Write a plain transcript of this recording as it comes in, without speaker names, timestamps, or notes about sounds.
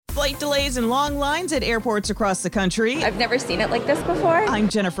flight delays and long lines at airports across the country. I've never seen it like this before. I'm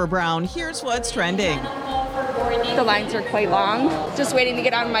Jennifer Brown. Here's what's trending. The lines are quite long. Just waiting to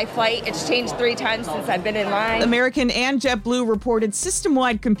get on my flight. It's changed 3 times since I've been in line. American and JetBlue reported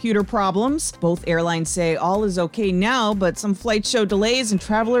system-wide computer problems. Both airlines say all is okay now, but some flights show delays and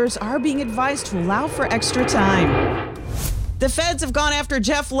travelers are being advised to allow for extra time. The feds have gone after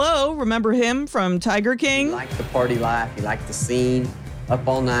Jeff Lowe. Remember him from Tiger King? He liked the party life. He liked the scene. Up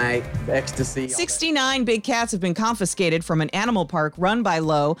all night, ecstasy. 69 big cats have been confiscated from an animal park run by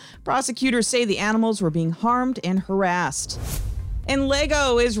Lowe. Prosecutors say the animals were being harmed and harassed. And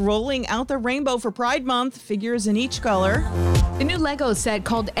Lego is rolling out the rainbow for Pride Month, figures in each color. The new Lego set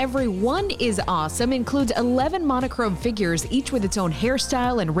called Everyone is Awesome includes 11 monochrome figures, each with its own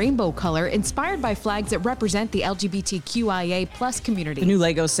hairstyle and rainbow color, inspired by flags that represent the LGBTQIA+ community. The new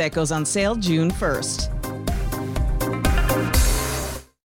Lego set goes on sale June 1st.